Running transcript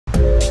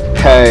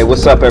Hey,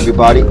 what's up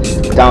everybody?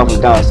 Don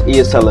from Don's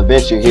ESL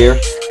Adventure here.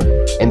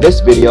 In this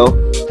video,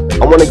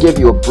 I want to give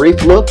you a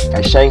brief look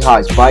at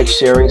Shanghai's bike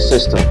sharing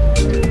system,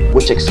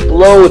 which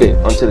exploded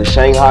onto the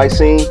Shanghai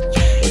scene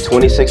in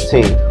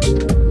 2016.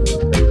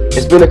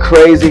 It's been a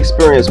crazy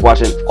experience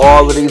watching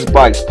all of these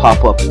bikes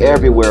pop up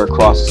everywhere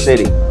across the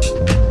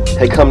city.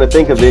 Hey, come to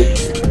think of it,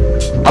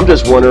 I'm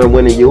just wondering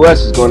when the US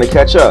is going to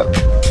catch up.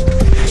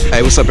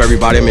 Hey, what's up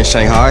everybody? I'm in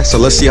Shanghai, so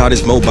let's see how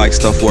this Mobike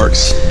stuff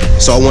works.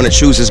 So I want to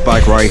choose this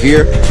bike right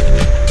here.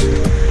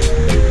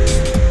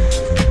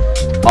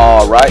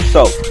 Alright,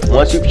 so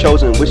once you've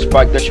chosen which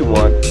bike that you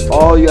want,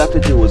 all you have to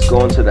do is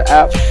go into the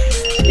app,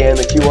 scan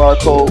the QR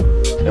code,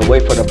 and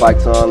wait for the bike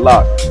to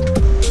unlock.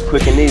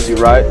 Quick and easy,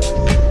 right?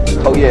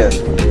 Oh yeah,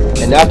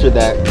 and after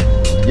that,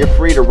 you're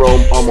free to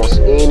roam almost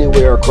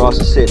anywhere across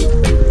the city.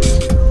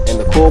 And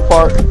the cool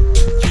part,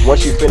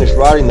 once you finish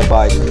riding the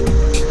bike,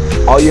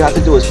 all you have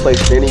to do is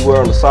place it anywhere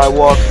on the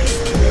sidewalk,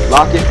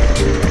 lock it,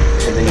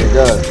 and then you're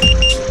done.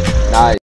 Nice.